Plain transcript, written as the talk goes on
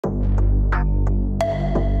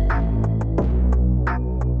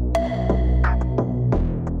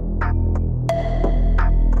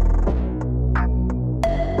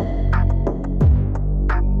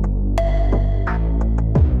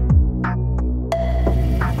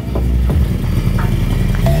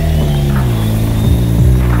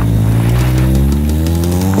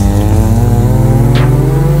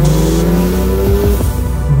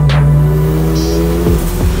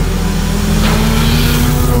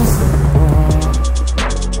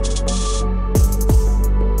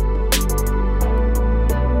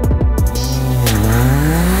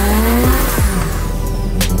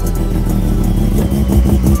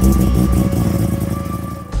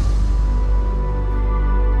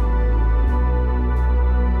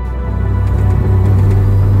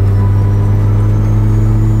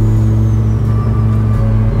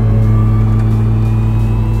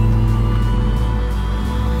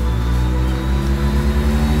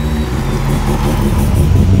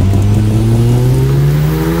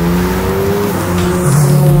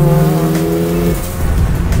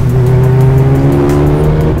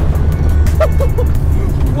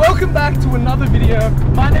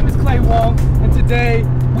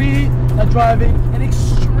driving an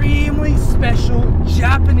extremely special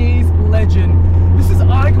Japanese legend. This is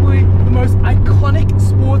arguably the most iconic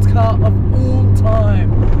sports car of all time.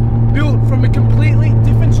 Built from a completely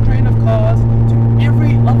different strain of cars to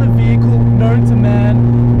every other vehicle known to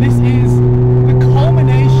man. This is the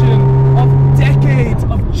culmination of decades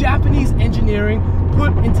of Japanese engineering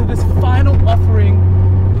put into this final offering.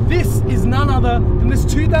 This is none other than this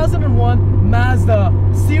 2001 Mazda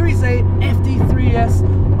Series 8 FD3S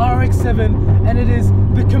RX7, and it is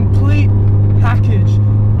the complete package.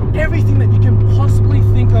 Everything that you can possibly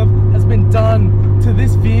think of has been done to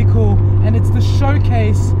this vehicle, and it's the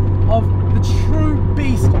showcase of the true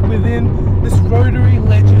beast within this Rotary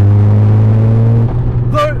legend.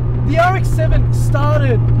 Though the RX7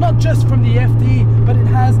 started not just from the FD, but it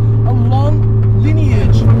has a long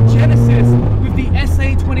lineage from Genesis with the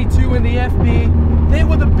SA22 and the FB. They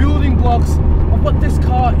were the building blocks of what this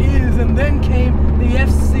car is, and then came the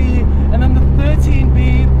FC, and then the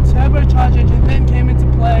 13B turbocharged engine then came into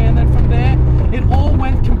play, and then from there it all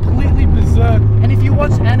went completely berserk. And if you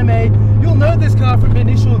watch anime, you'll know this car from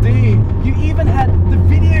Initial D. You even had the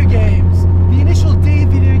video games. The Initial D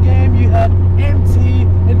video game, you had MT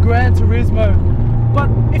and Gran Turismo. But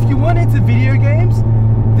if you weren't into video games,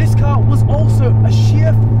 this car was also a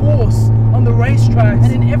sheer force on the racetracks,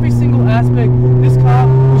 and in every single aspect, this car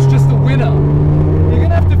was just a winner. You're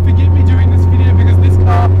gonna have to forgive me during this video because this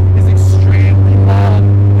car is extremely loud.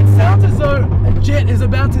 It sounds as though a jet is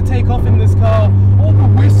about to take off in this car. All the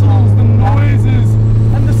whistles, the noises,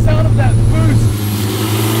 and the sound of that boost.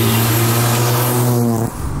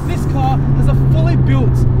 This car has a fully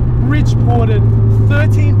built, bridge-ported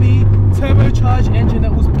 13B turbocharged engine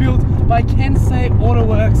that was built by Kensei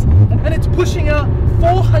Autoworks, and it's pushing out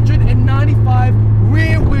 495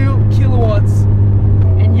 rear wheel kilowatts.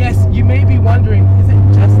 And yes, you may be wondering, is it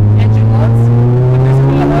just engine mods that this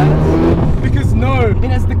car has? Because no, it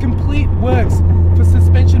has the complete works for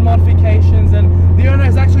suspension modifications, and the owner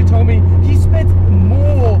has actually told me he spent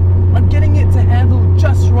more on getting it to handle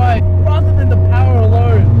just right rather than the power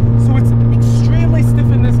alone. So it's extremely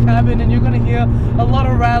stiff in this cabin, and you're going to hear a lot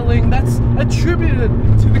of rattling that's attributed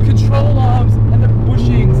to the control arms and the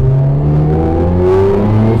bushings.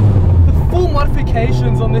 The full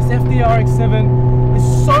modifications on this FD RX7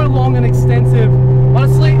 is so long and extensive.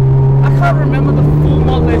 Honestly, I can't remember the full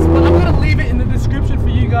mod list, but I'm going to leave it in the description for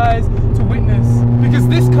you guys to witness, because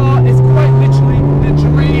this car is quite literally the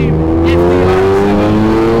dream FD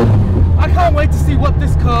RX7. I can't wait to see what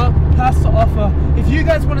this car has to offer. If you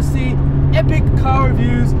guys want to see epic car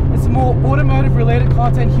reviews and some more automotive related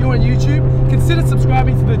content here on YouTube, consider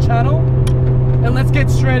subscribing to the channel. And let's get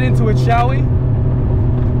straight into it, shall we?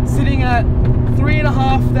 Sitting at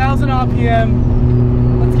 3,500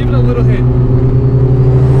 RPM. Let's give it a little hit.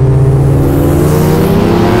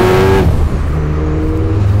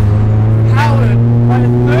 Powered by a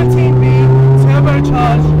 13B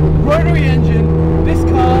turbocharged rotary engine, this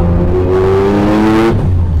car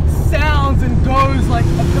sounds and goes like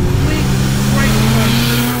a complete raceway.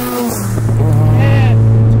 Compared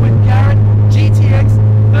to a Garrett GTX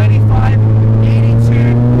 3582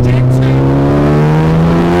 Gen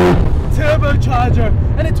 2 turbocharger,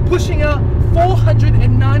 and it's pushing out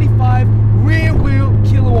 495 rear wheel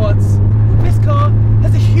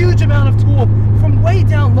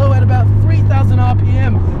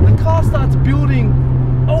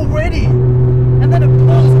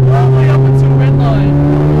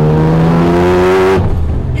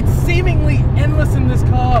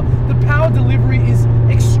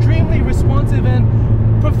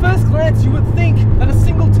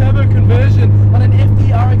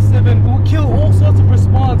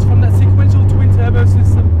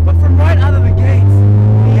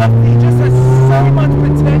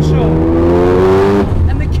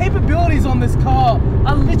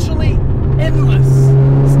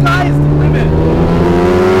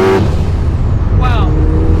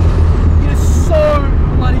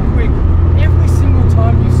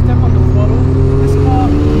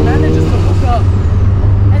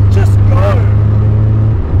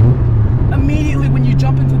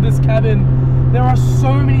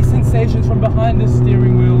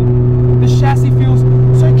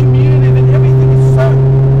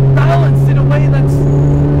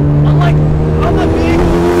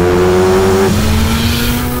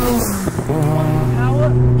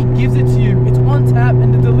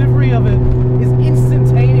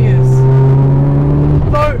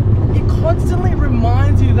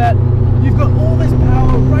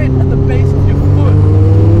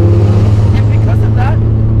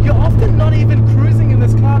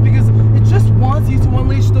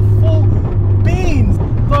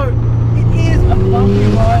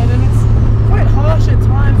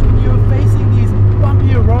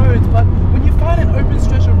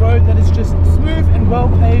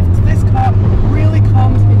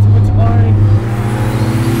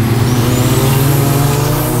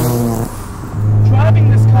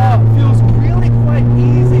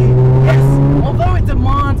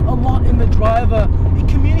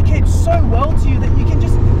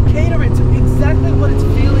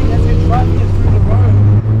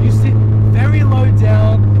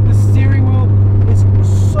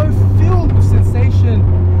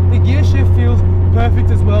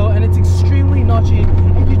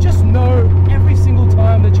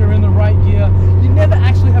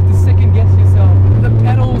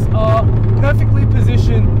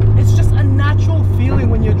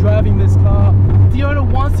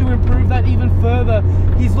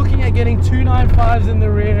drives in the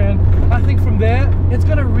rear, and I think from there it's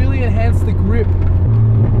going to really enhance the grip.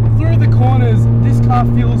 Through the corners, this car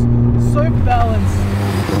feels so balanced,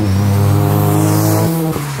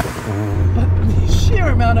 but the sheer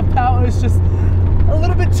amount of power is just a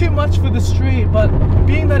little bit too much for the street. But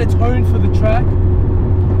being that it's honed for the track,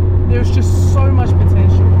 there's just so much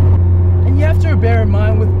potential. And you have to bear in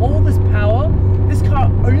mind, with all this power, this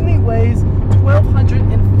car only weighs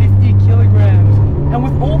 1,250 kilograms. And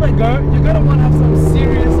with all that go, you're going to want to have some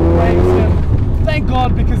serious brakes. And thank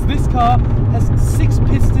God, because this car has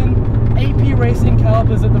 6-piston AP racing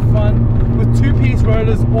calipers at the front with 2-piece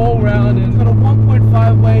rotors all round, and it's got a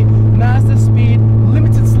 1.5-way Mazda speed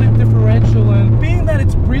limited slip differential. And being that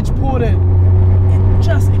it's Bridgeported, it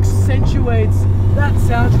just accentuates that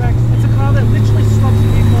soundtrack. It's a car that literally stops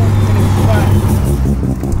people in its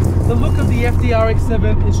tracks. The look of the FD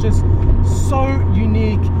RX7 is just so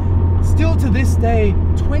unique. Still to this day,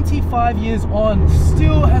 25 years on,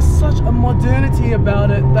 still has such a modernity about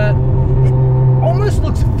it that it almost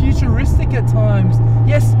looks futuristic at times.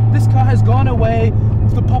 Yes, this car has gone away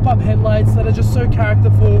with the pop-up headlights that are just so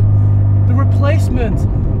characterful. The replacement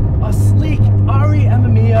are sleek RE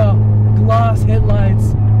Amamiya glass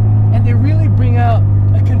headlights, and they really bring out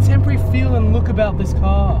a contemporary feel and look about this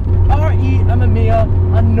car. RE Amamiya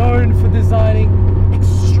are known for designing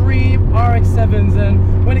extreme RX7s, and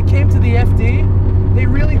when it came to the FD, they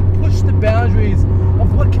really pushed the boundaries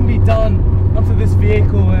of what can be done onto this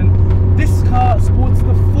vehicle. And this car sports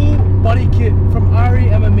the full body kit from RE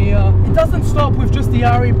Amamiya. It doesn't stop with just the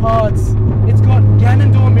RE parts. It's got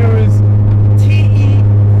Gannon door mirrors,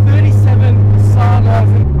 TE37 sagas,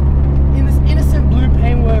 and in this innocent blue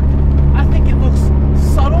paintwork, I think it looks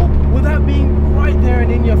subtle without being right there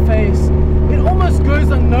and in your face. It almost goes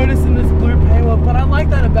unnoticed in this blue paintwork, but I like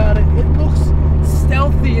that about it. It looks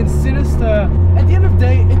stealthy and sinister. At the end of the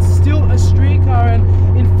day, it's still a street car, and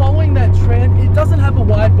in following that trend, it doesn't have a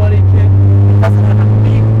wide body kit, it doesn't have a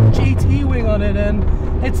big GT wing on it, and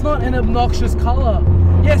it's not an obnoxious color.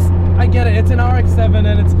 Yes, I get it, it's an RX7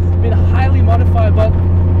 and it's been highly modified, but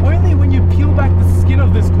only when you peel back the skin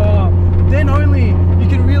of this car, then only you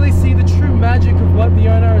can really see the true magic of what the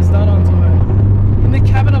owner has done onto it. In the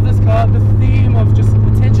cabin of this car, the theme of just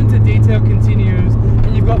attention to detail continues,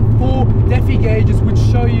 and you've got 4 Dikki gauges which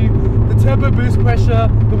show you the turbo boost pressure,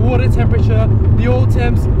 the water temperature, the oil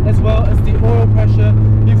temps, as well as the oil pressure.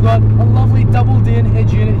 You've got a lovely double DIN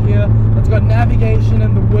head unit here that's got navigation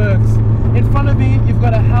and the works. In front of me, you've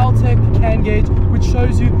got a Haltech CAN gauge which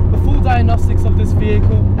shows you the full diagnostics of this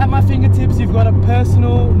vehicle. At my fingertips, you've got a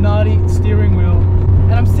personal Nardi steering wheel,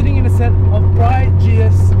 and I'm sitting in a set of bright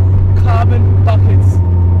GS carbon buckets.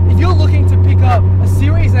 If you're looking to pick up a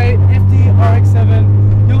Series 8 FD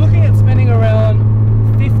RX7, you're looking at spending around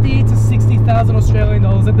 50 to 60,000 Australian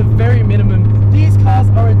dollars at the very minimum. These cars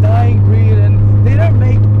are a dying breed, and they don't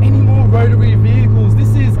make any more rotary vehicles.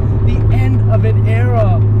 This is the end of an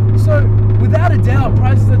era. So without a doubt,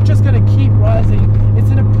 prices are just going to keep rising. It's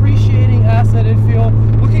an appreciating asset. If you're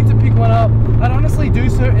looking to pick one up, I'd honestly do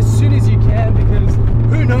so as soon as you can, because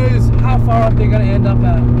who knows how far up they're going to end up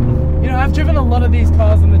at. You know, I've driven a lot of these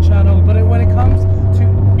cars on the channel, but when it comes to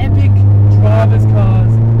epic drivers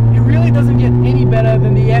cars, it really doesn't get any better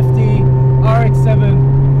than the FD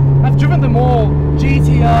RX7. I've driven them all: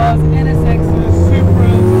 GTRs, NSXs,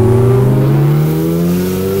 Supras.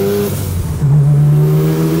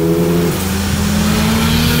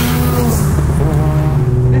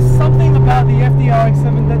 There's something about the FD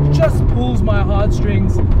RX7 that just pulls my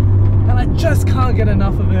heartstrings, and I just can't get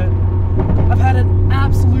enough of it. I've had an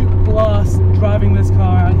absolute blast driving this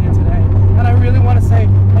car out